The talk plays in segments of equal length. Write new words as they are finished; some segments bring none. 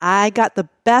I got the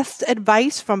best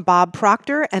advice from Bob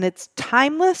Proctor, and it's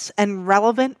timeless and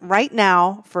relevant right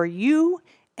now for you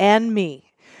and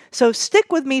me. So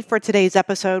stick with me for today's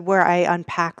episode where I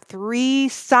unpack 3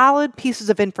 solid pieces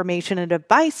of information and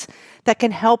advice that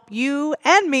can help you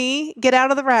and me get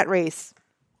out of the rat race.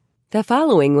 The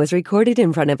following was recorded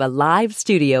in front of a live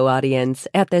studio audience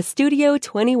at the Studio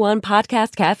 21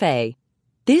 Podcast Cafe.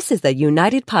 This is the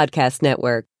United Podcast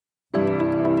Network.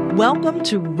 Welcome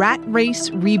to Rat Race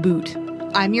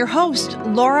Reboot. I'm your host,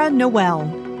 Laura Noel.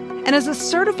 And as a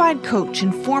certified coach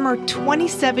and former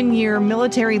 27-year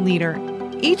military leader,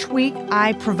 each week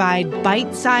I provide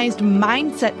bite-sized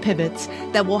mindset pivots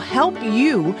that will help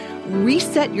you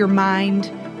reset your mind,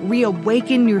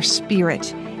 reawaken your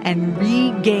spirit, and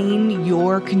regain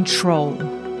your control.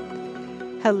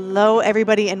 Hello,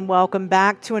 everybody, and welcome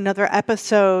back to another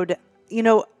episode.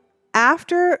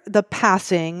 After the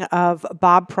passing of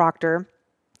Bob Proctor,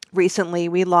 recently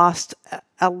we lost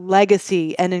a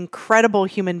legacy, an incredible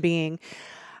human being.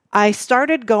 I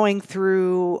started going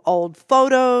through old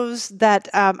photos that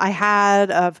I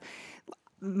had of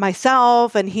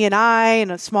myself and he and I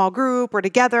in a small group or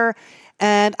together,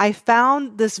 and I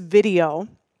found this video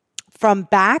from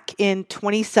back in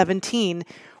 2017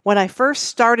 when I first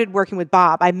started working with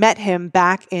Bob. I met him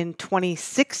back in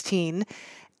 2016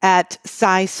 at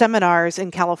Sci Seminars in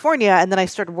California, and then I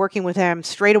started working with him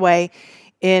straight away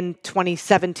in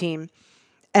 2017.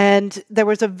 And there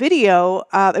was a video,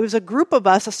 it was a group of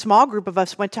us, a small group of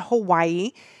us went to Hawaii,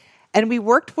 and we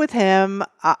worked with him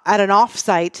at an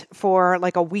offsite for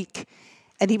like a week.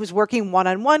 And he was working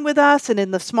one-on-one with us and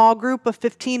in the small group of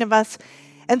 15 of us.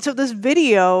 And so this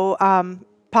video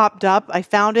popped up, I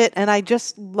found it, and I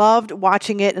just loved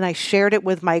watching it, and I shared it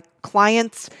with my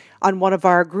clients on one of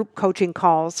our group coaching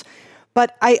calls.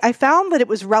 But I found that it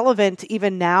was relevant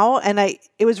even now, and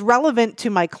it was relevant to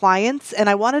my clients, and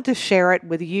I wanted to share it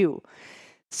with you.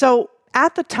 So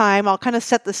at the time, I'll kind of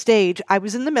set the stage. I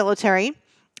was in the military,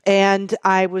 and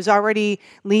I was already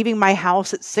leaving my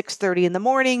house at 6:30 in the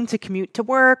morning to commute to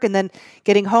work, and then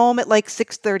getting home at like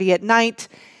 6:30 at night.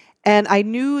 And I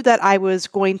knew that I was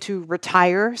going to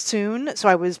retire soon, so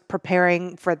I was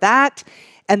preparing for that.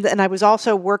 And I was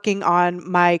also working on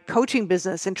my coaching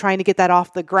business and trying to get that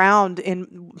off the ground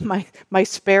in my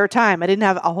spare time. I didn't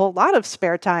have a whole lot of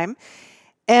spare time.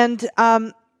 And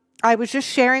I was just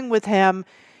sharing with him,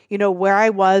 where I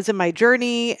was in my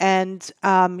journey. And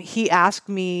he asked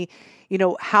me,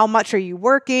 how much are you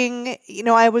working?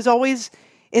 I was always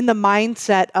in the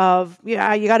mindset of, you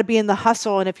got to be in the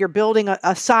hustle. And if you're building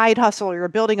a side hustle or you're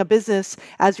building a business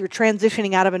as you're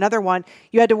transitioning out of another one,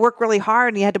 you had to work really hard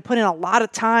and you had to put in a lot of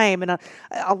time and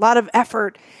a lot of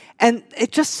effort. And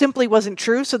it just simply wasn't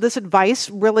true. So this advice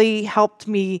really helped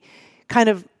me kind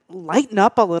of lighten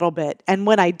up a little bit. And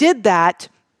when I did that,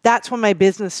 that's when my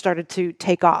business started to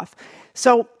take off.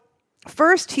 So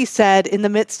first he said in the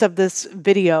midst of this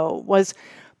video was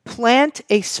plant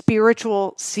a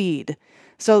spiritual seed.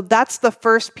 So that's the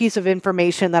first piece of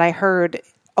information that I heard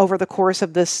over the course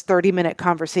of this 30-minute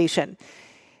conversation.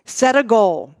 Set a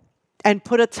goal and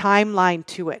put a timeline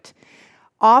to it.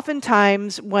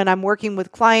 Oftentimes, when I'm working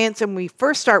with clients and we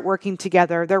first start working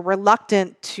together, they're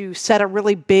reluctant to set a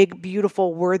really big,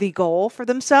 beautiful, worthy goal for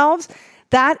themselves.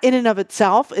 That in and of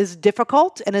itself is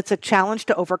difficult, and it's a challenge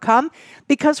to overcome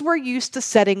because we're used to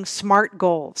setting SMART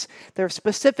goals. They're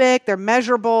specific, they're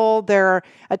measurable, they're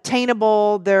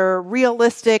attainable, they're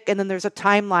realistic, and then there's a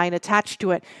timeline attached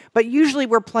to it. But usually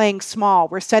we're playing small.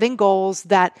 We're setting goals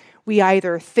that we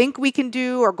either think we can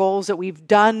do or goals that we've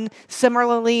done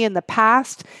similarly in the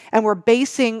past, and we're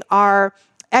basing our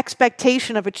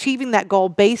expectation of achieving that goal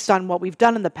based on what we've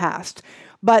done in the past.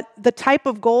 But the type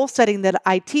of goal setting that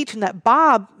I teach and that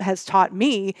Bob has taught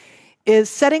me is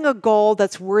setting a goal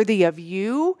that's worthy of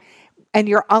you and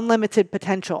your unlimited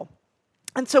potential.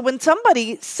 And so when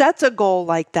somebody sets a goal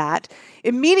like that,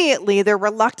 immediately they're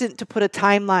reluctant to put a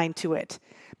timeline to it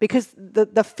because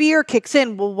the fear kicks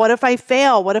in. Well, what if I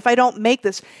fail? What if I don't make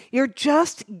this? You're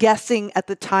just guessing at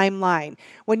the timeline.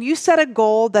 When you set a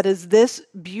goal that is this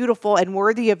beautiful and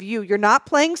worthy of you, you're not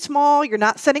playing small. You're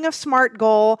not setting a SMART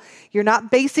goal. You're not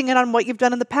basing it on what you've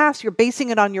done in the past. You're basing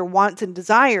it on your wants and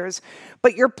desires,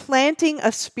 but you're planting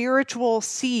a spiritual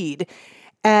seed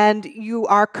and you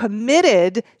are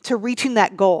committed to reaching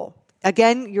that goal.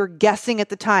 Again, you're guessing at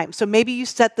the time. So maybe you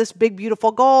set this big,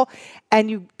 beautiful goal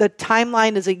and the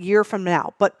timeline is a year from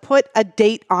now, but put a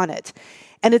date on it.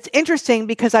 And it's interesting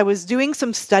because I was doing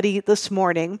some study this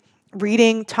morning,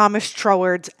 reading Thomas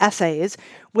Troward's essays,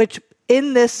 which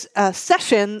in this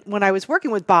session, when I was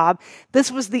working with Bob,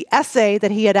 this was the essay that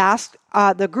he had asked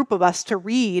the group of us to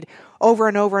read over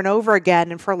and over and over again,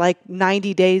 and for like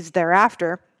 90 days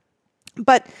thereafter.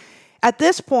 But at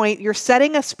this point, you're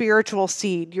setting a spiritual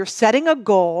seed, you're setting a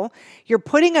goal, you're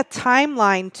putting a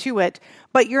timeline to it,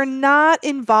 but you're not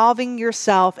involving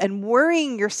yourself and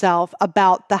worrying yourself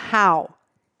about the how.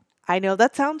 I know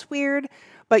that sounds weird,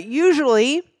 but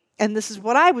usually, and this is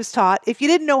what I was taught, if you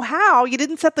didn't know how, you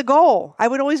didn't set the goal. I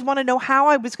would always want to know how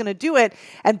I was going to do it,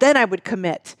 and then I would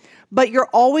commit. But you're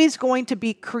always going to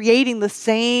be creating the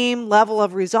same level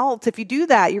of results. If you do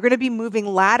that, you're going to be moving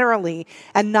laterally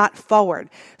and not forward.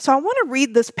 So I want to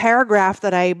read this paragraph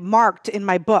that I marked in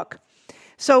my book.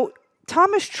 So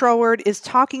Thomas Troward is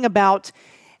talking about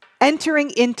entering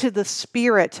into the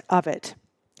spirit of it,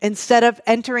 instead of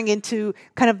entering into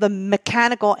kind of the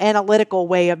mechanical, analytical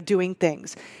way of doing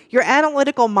things. Your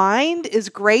analytical mind is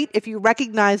great if you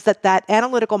recognize that that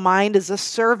analytical mind is a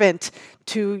servant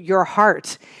to your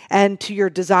heart and to your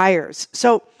desires.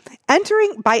 So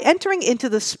by entering into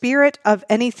the spirit of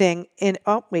anything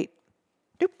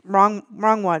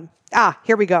wrong one.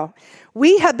 Here we go.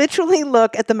 We habitually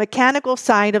look at the mechanical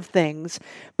side of things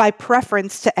by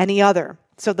preference to any other.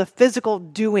 So the physical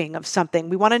doing of something.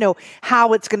 We want to know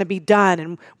how it's going to be done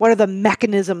and what are the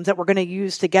mechanisms that we're going to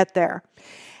use to get there.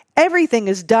 Everything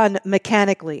is done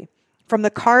mechanically, from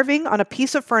the carving on a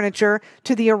piece of furniture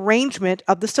to the arrangement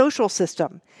of the social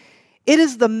system. It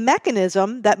is the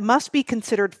mechanism that must be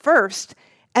considered first,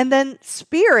 and then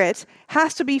spirit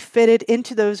has to be fitted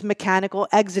into those mechanical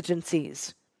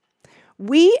exigencies.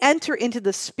 We enter into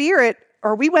the spirit,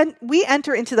 or we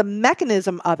enter into the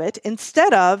mechanism of it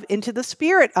instead of into the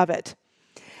spirit of it.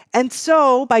 And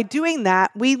so by doing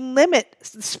that, we limit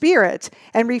the spirit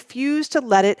and refuse to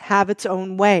let it have its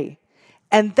own way.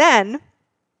 And then,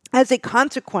 as a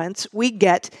consequence, we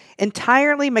get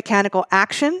entirely mechanical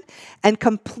action and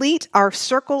complete our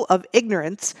circle of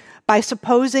ignorance by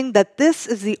supposing that this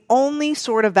is the only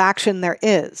sort of action there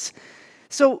is.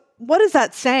 So what is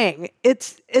that saying?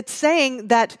 It's saying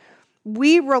that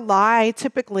we rely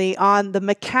typically on the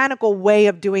mechanical way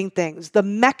of doing things, the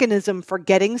mechanism for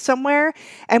getting somewhere.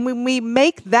 And when we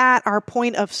make that our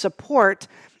point of support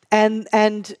and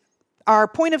our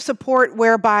point of support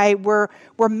whereby we're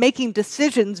making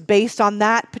decisions based on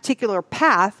that particular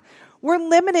path, we're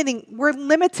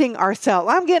limiting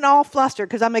ourselves. I'm getting all flustered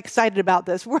because I'm excited about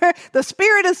this. The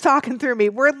Spirit is talking through me.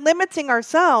 We're limiting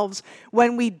ourselves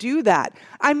when we do that.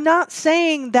 I'm not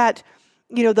saying that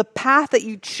the path that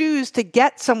you choose to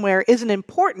get somewhere isn't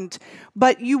important,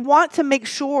 but you want to make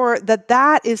sure that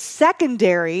that is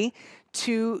secondary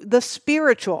to the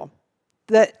spiritual,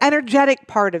 the energetic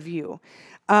part of you.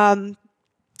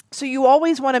 So you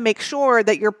always want to make sure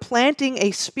that you're planting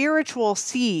a spiritual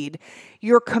seed.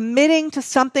 You're committing to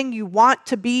something you want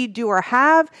to be, do, or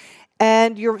have,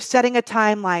 and you're setting a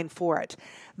timeline for it.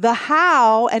 The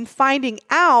how and finding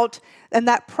out, and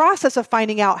that process of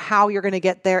finding out how you're going to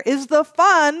get there is the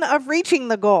fun of reaching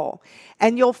the goal.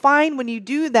 And you'll find when you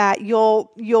do that,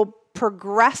 you'll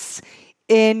progress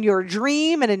in your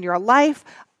dream and in your life,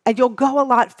 and you'll go a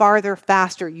lot farther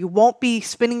faster. You won't be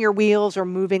spinning your wheels or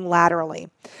moving laterally.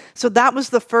 So that was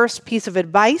the first piece of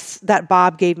advice that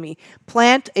Bob gave me.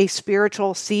 Plant a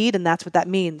spiritual seed, and that's what that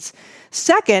means.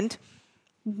 Second,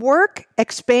 work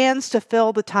expands to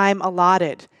fill the time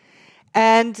allotted.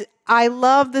 And I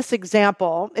love this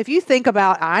example. If you think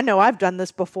about, I know I've done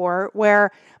this before, where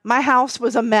my house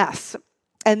was a mess.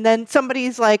 And then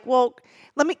somebody's like, well,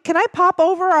 can I pop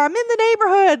over? I'm in the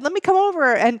neighborhood. Let me come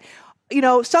over. And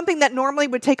something that normally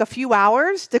would take a few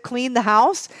hours to clean the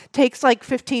house takes like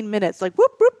 15 minutes. Like,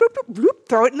 whoop, whoop, whoop, whoop, whoop,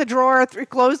 throw it in the drawer,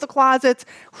 close the closets,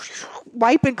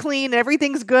 wipe and clean, and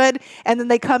everything's good. And then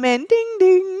they come in, ding,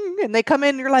 ding, and they come in,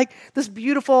 and you're like, this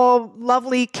beautiful,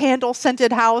 lovely,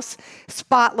 candle-scented house,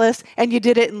 spotless, and you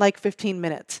did it in like 15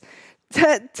 minutes.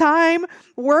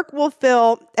 Work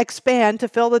will expand to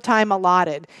fill the time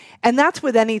allotted. And that's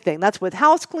with anything. That's with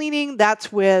house cleaning.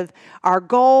 That's with our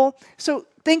goal. So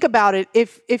think about it.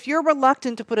 If you're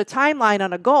reluctant to put a timeline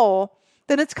on a goal,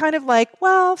 then it's kind of like,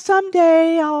 well,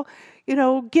 someday I'll,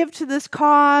 give to this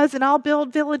cause and I'll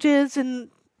build villages in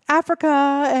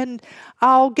Africa and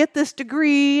I'll get this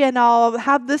degree and I'll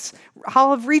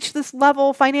have reached this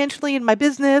level financially in my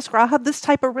business, or I'll have this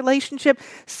type of relationship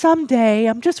someday.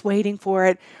 I'm just waiting for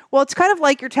it. Well, it's kind of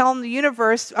like you're telling the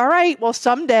universe, all right, well,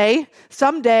 someday,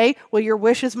 well, your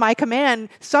wish is my command.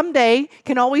 Someday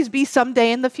can always be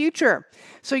someday in the future.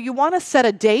 So you want to set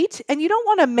a date, and you don't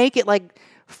want to make it like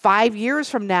 5 years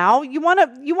from now. You want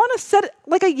to set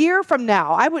like a year from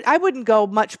now. I wouldn't go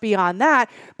much beyond that,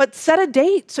 but set a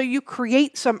date so you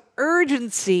create some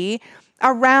urgency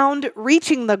around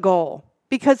reaching the goal,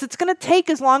 because it's going to take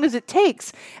as long as it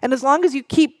takes. And as long as you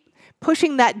keep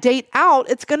pushing that date out,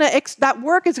 that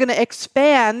work is going to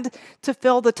expand to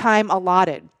fill the time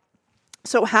allotted.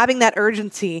 So having that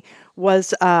urgency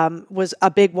was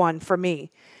a big one for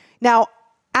me. Now,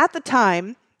 at the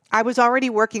time, I was already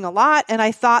working a lot, and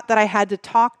I thought that I had to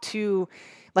talk to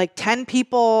like 10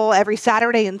 people every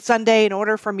Saturday and Sunday in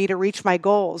order for me to reach my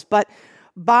goals. But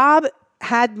Bob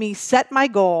had me set my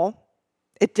goal.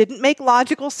 It didn't make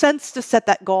logical sense to set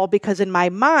that goal because in my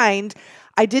mind,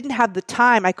 I didn't have the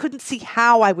time. I couldn't see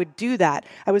how I would do that.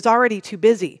 I was already too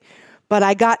busy. But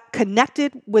I got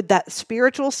connected with that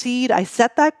spiritual seed. I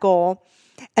set that goal,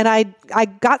 and I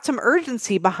got some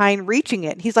urgency behind reaching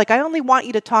it. He's like, I only want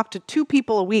you to talk to 2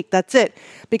 people a week. That's it.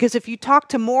 Because if you talk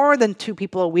to more than 2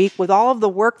 people a week with all of the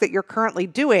work that you're currently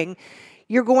doing,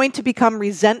 you're going to become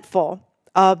resentful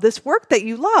of this work that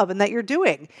you love and that you're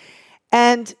doing.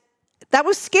 And that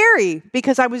was scary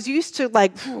because I was used to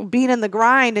like being in the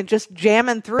grind and just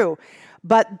jamming through.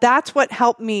 But that's what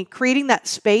helped me creating that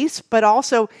space, but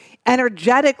also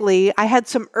energetically, I had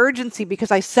some urgency because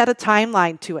I set a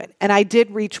timeline to it and I did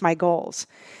reach my goals.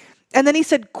 And then he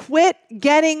said, quit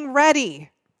getting ready.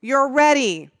 You're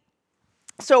ready.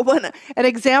 So an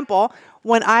example,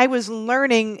 when I was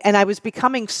learning and I was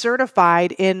becoming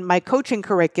certified in my coaching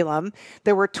curriculum,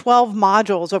 there were 12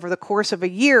 modules over the course of a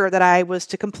year that I was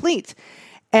to complete.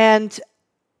 And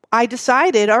I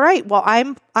decided, all right, well,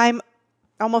 I'm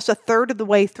almost a third of the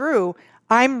way through.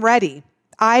 I'm ready.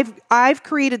 I've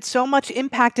created so much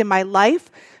impact in my life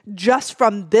just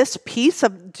from this piece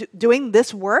of doing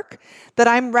this work that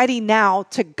I'm ready now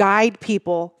to guide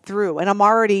people through. And I'm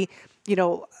already,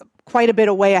 quite a bit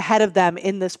away ahead of them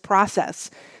in this process.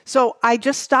 So I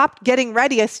just stopped getting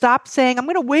ready. I stopped saying, I'm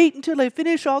going to wait until I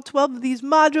finish all 12 of these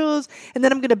modules, and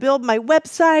then I'm going to build my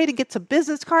website and get some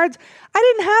business cards. I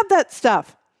didn't have that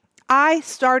stuff. I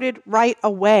started right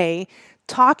away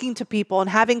talking to people and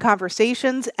having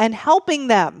conversations and helping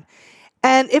them.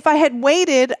 And if I had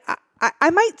waited, I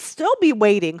might still be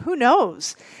waiting. Who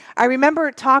knows? I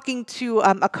remember talking to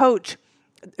a coach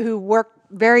who worked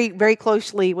very, very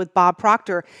closely with Bob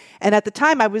Proctor. And at the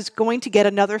time, I was going to get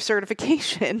another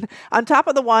certification on top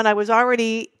of the one I was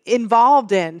already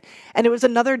involved in. And it was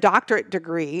another doctorate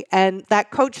degree. And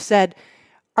that coach said,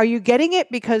 are you getting it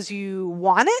because you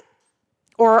want it?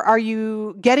 Or are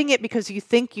you getting it because you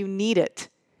think you need it?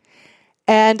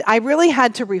 And I really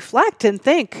had to reflect and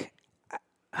think,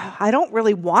 I don't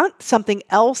really want something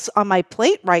else on my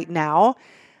plate right now.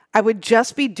 I would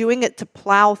just be doing it to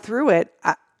plow through it.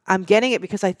 I'm getting it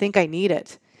because I think I need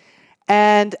it.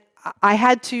 And I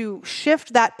had to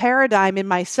shift that paradigm in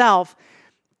myself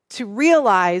to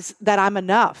realize that I'm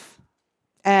enough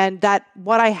and that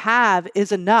what I have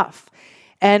is enough.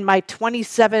 And my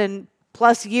 27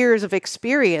 plus years of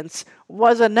experience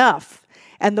was enough.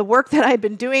 And the work that I've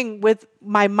been doing with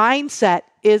my mindset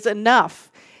is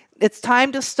enough. It's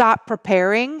time to stop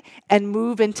preparing and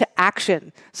move into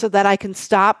action so that I can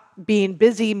stop being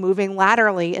busy moving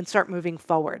laterally and start moving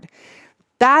forward.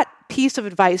 That piece of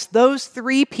advice, those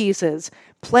 3 pieces,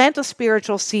 plant a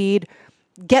spiritual seed,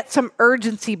 get some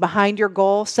urgency behind your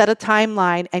goal, set a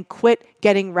timeline, and quit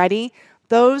getting ready.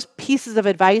 Those pieces of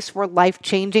advice were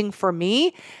life-changing for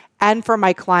me and for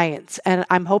my clients, and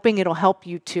I'm hoping it'll help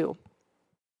you too.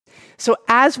 So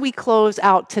as we close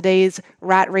out today's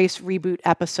Rat Race Reboot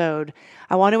episode,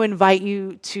 I want to invite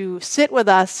you to sit with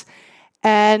us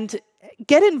and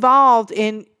get involved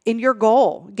in your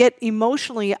goal. Get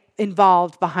emotionally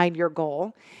involved behind your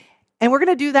goal. And we're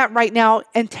going to do that right now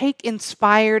and take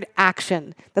inspired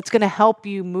action that's going to help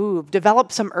you move,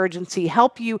 develop some urgency,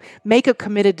 help you make a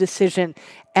committed decision,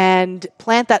 and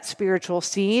plant that spiritual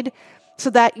seed so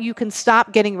that you can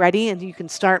stop getting ready and you can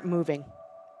start moving.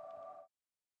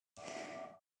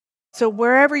 So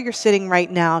wherever you're sitting right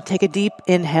now, take a deep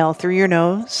inhale through your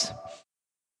nose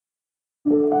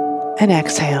and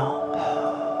exhale.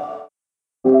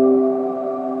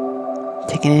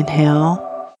 Take an inhale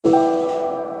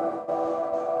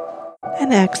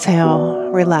and exhale,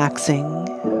 relaxing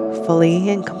fully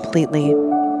and completely.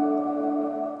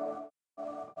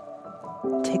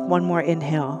 Take one more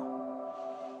inhale.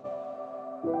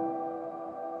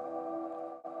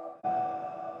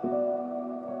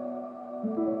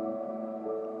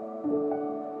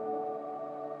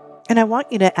 And I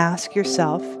want you to ask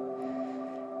yourself,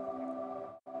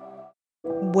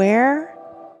 where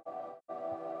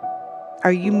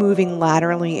are you moving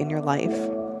laterally in your life?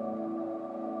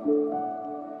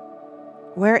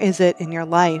 Where is it in your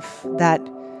life that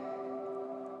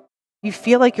you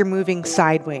feel like you're moving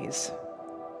sideways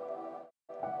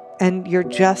and you're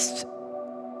just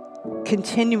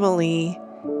continually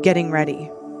getting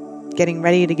ready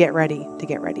to get ready to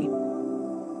get ready?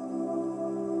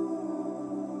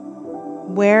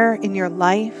 Where in your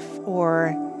life or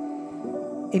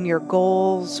in your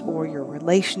goals or your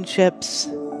relationships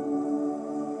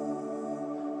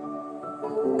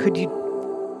could you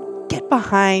get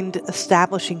behind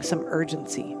establishing some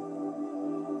urgency?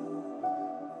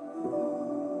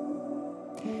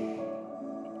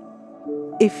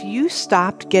 If you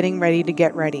stopped getting ready to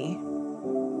get ready,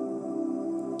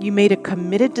 you made a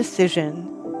committed decision,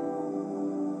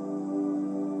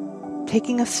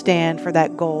 taking a stand for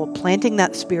that goal, planting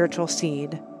that spiritual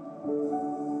seed,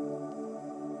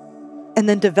 and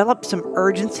then developed some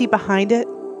urgency behind it,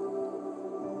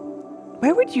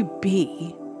 where would you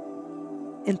be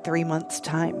in 3 months'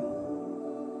 time?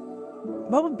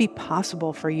 What would be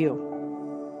possible for you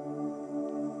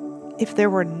if there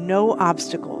were no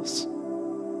obstacles?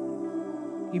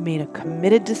 You made a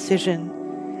committed decision.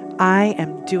 I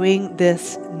am doing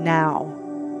this now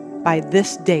by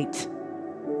this date,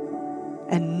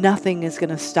 and nothing is going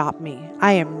to stop me.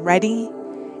 I am ready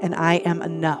and I am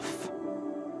enough.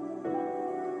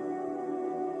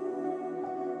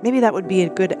 Maybe that would be a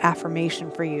good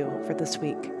affirmation for you for this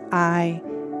week. I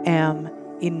am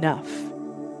enough.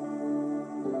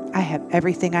 I have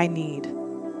everything I need.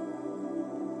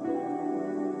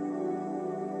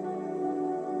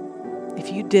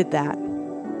 If you did that,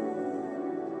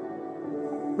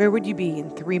 where would you be in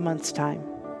 3 months' time?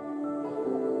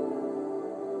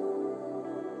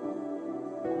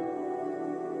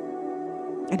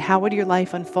 And how would your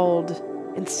life unfold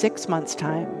in 6 months'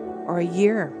 time or a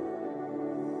year?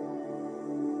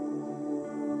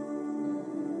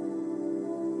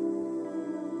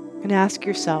 And ask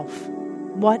yourself,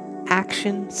 what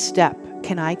action step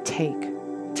can I take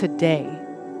today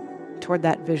toward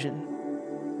that vision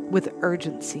with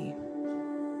urgency?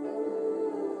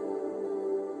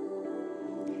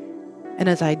 And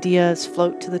as ideas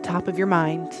float to the top of your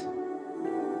mind,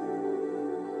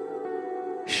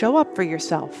 show up for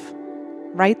yourself,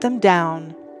 write them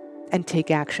down, and take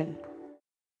action.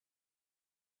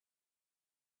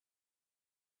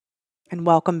 And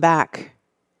welcome back.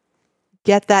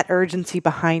 Get that urgency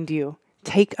behind you.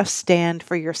 Take a stand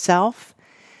for yourself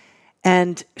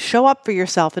and show up for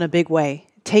yourself in a big way.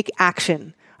 Take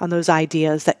action on those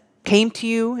ideas that came to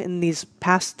you in these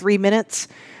past 3 minutes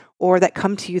or that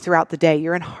come to you throughout the day.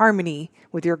 You're in harmony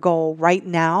with your goal right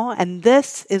now. And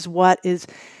this is what is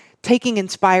taking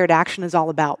inspired action is all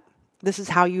about. This is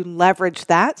how you leverage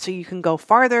that so you can go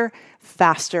farther,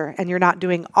 faster, and you're not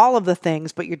doing all of the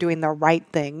things, but you're doing the right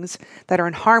things that are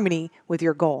in harmony with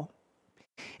your goal.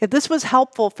 If this was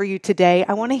helpful for you today,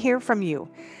 I want to hear from you.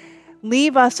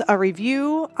 Leave us a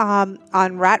review on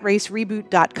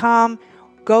ratracereboot.com.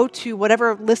 Go to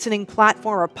whatever listening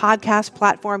platform or podcast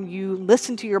platform you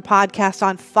listen to your podcast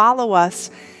on. Follow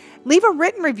us. Leave a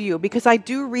written review because I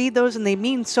do read those and they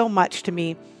mean so much to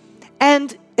me.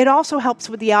 And it also helps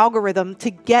with the algorithm to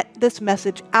get this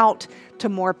message out to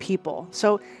more people.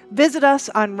 So visit us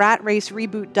on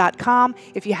ratracereboot.com.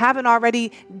 If you haven't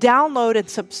already, download and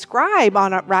subscribe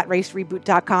on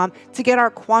ratracereboot.com to get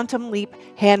our Quantum Leap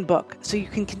Handbook so you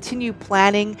can continue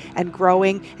planning and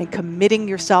growing and committing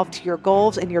yourself to your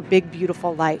goals and your big,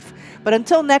 beautiful life. But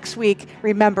until next week,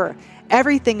 remember,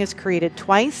 everything is created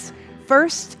twice,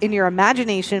 first in your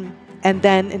imagination and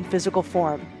then in physical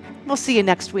form. We'll see you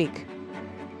next week.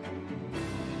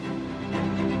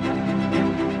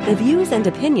 The views and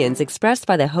opinions expressed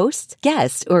by the hosts,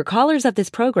 guests, or callers of this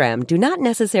program do not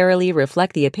necessarily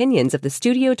reflect the opinions of the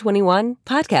Studio 21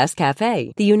 Podcast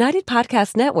Cafe, the United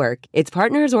Podcast Network, its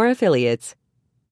partners, or affiliates.